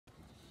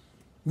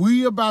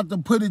We about to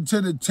put it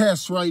to the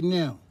test right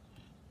now.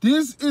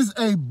 This is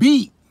a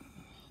beat,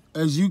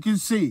 as you can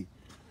see.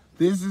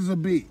 This is a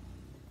beat.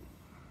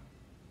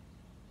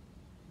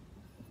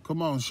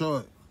 Come on, show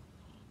it.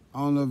 I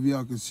don't know if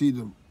y'all can see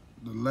the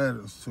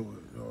letters to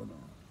it. Hold on.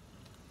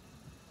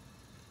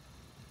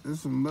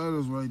 There's some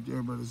letters right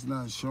there, but it's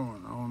not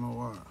showing. I don't know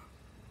why.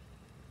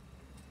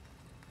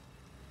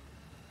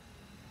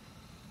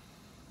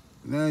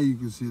 Now you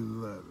can see the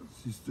letters.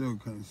 You still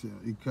can't see them.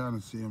 You kind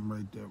of see them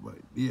right there,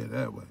 right? Yeah,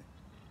 that way.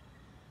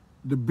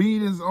 The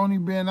beat has only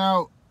been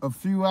out a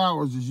few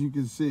hours, as you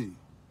can see.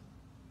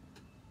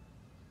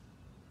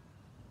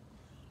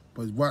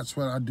 But watch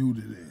what I do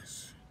to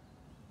this.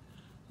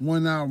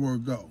 1 hour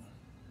ago.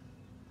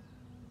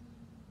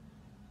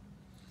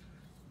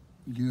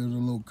 Give it a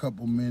little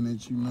couple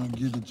minutes, you know,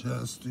 get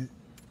adjusted.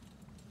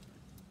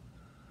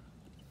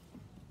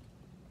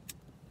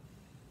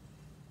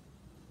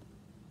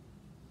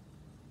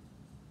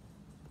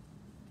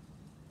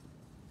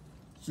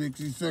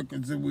 $60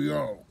 seconds and we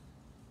all.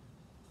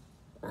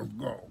 Let's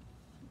go.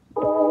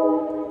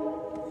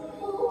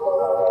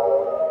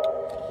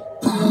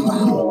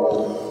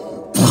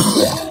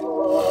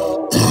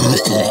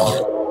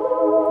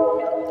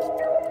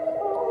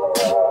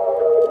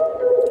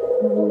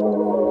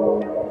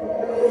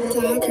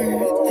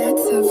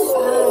 That's a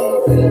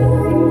vibe.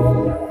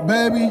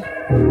 Baby,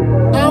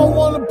 I don't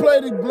want to play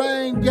the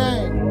blame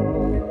game.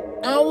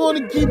 I don't want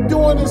to keep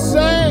doing the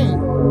same.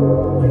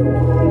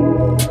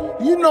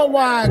 You know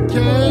why I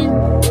came.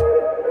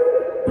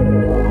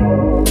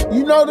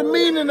 You know the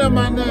meaning of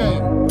my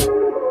name.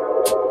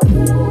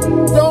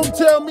 Don't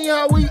tell me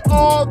how we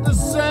all the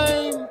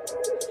same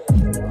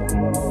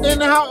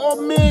and how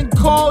all men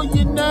call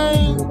your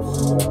names.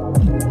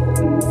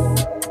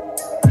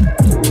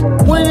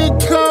 When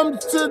it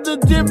comes to the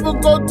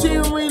difficulty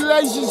in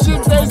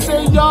relationships, they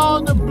say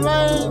y'all to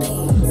blame.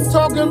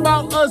 Talking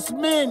about us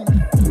men,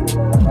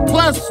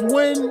 plus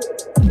when.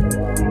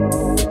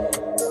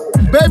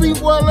 Baby,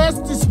 well, let's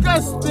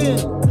discuss then.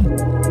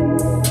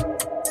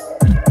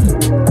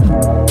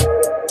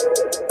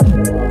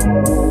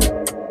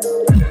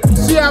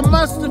 See, I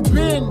must have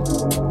been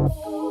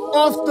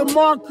off the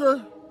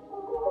marker.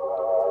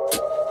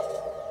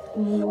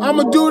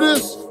 I'ma do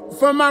this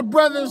for my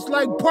brothers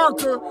like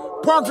Parker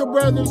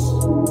Brothers,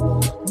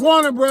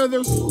 Warner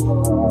Brothers.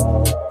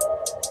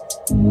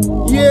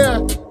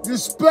 Yeah, the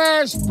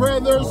Splash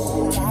Brothers.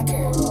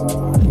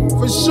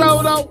 For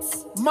sure though,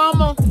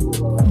 mama.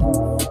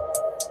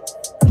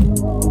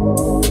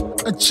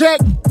 A check,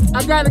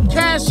 I gotta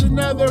cash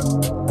another.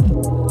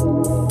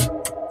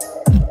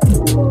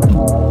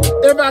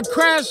 If I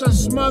crash, I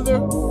smother.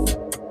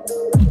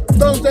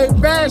 Don't they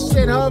bash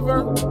that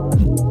hover?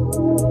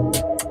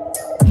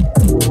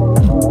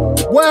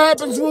 What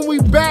happens when we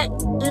back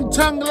and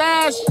tongue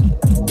lash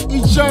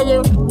each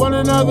other, one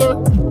another?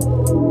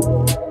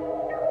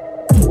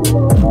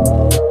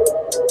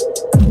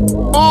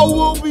 All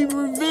will be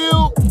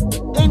revealed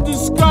and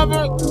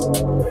discovered.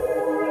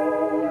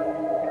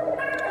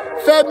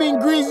 Fat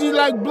and greasy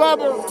like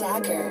blubber.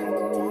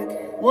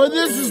 Well,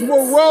 this is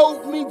where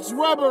road meets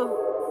rubber.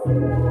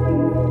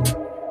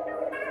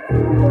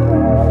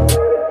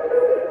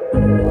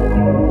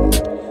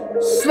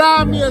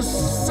 Slide me a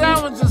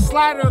sandwich, a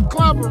slider, a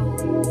clubber.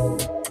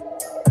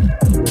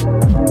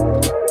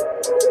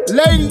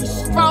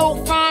 Ladies, follow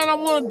fine, I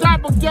want a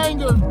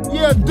doppelganger.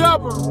 Yeah,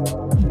 dubber.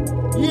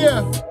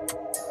 Yeah.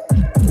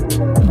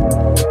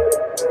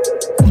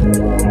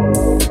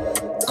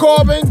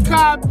 Carbon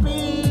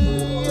copy.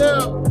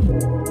 Yeah.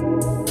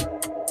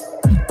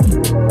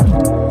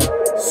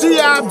 See,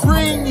 I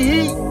bring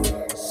heat,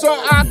 so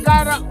I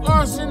got an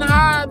arson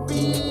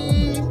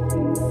hobby.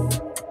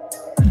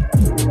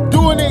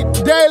 Doing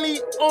it daily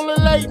on the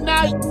late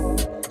night,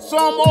 so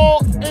I'm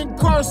all in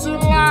Carson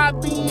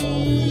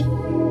lobby.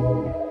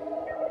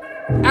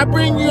 I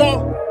bring you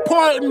a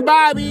part and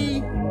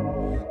Bobby.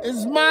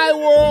 It's my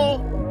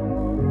world.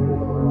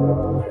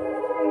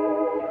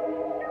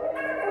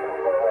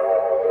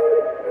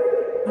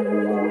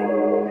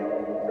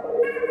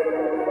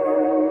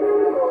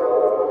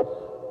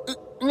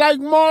 Like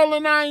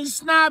Marlon, I ain't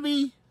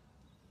snobby.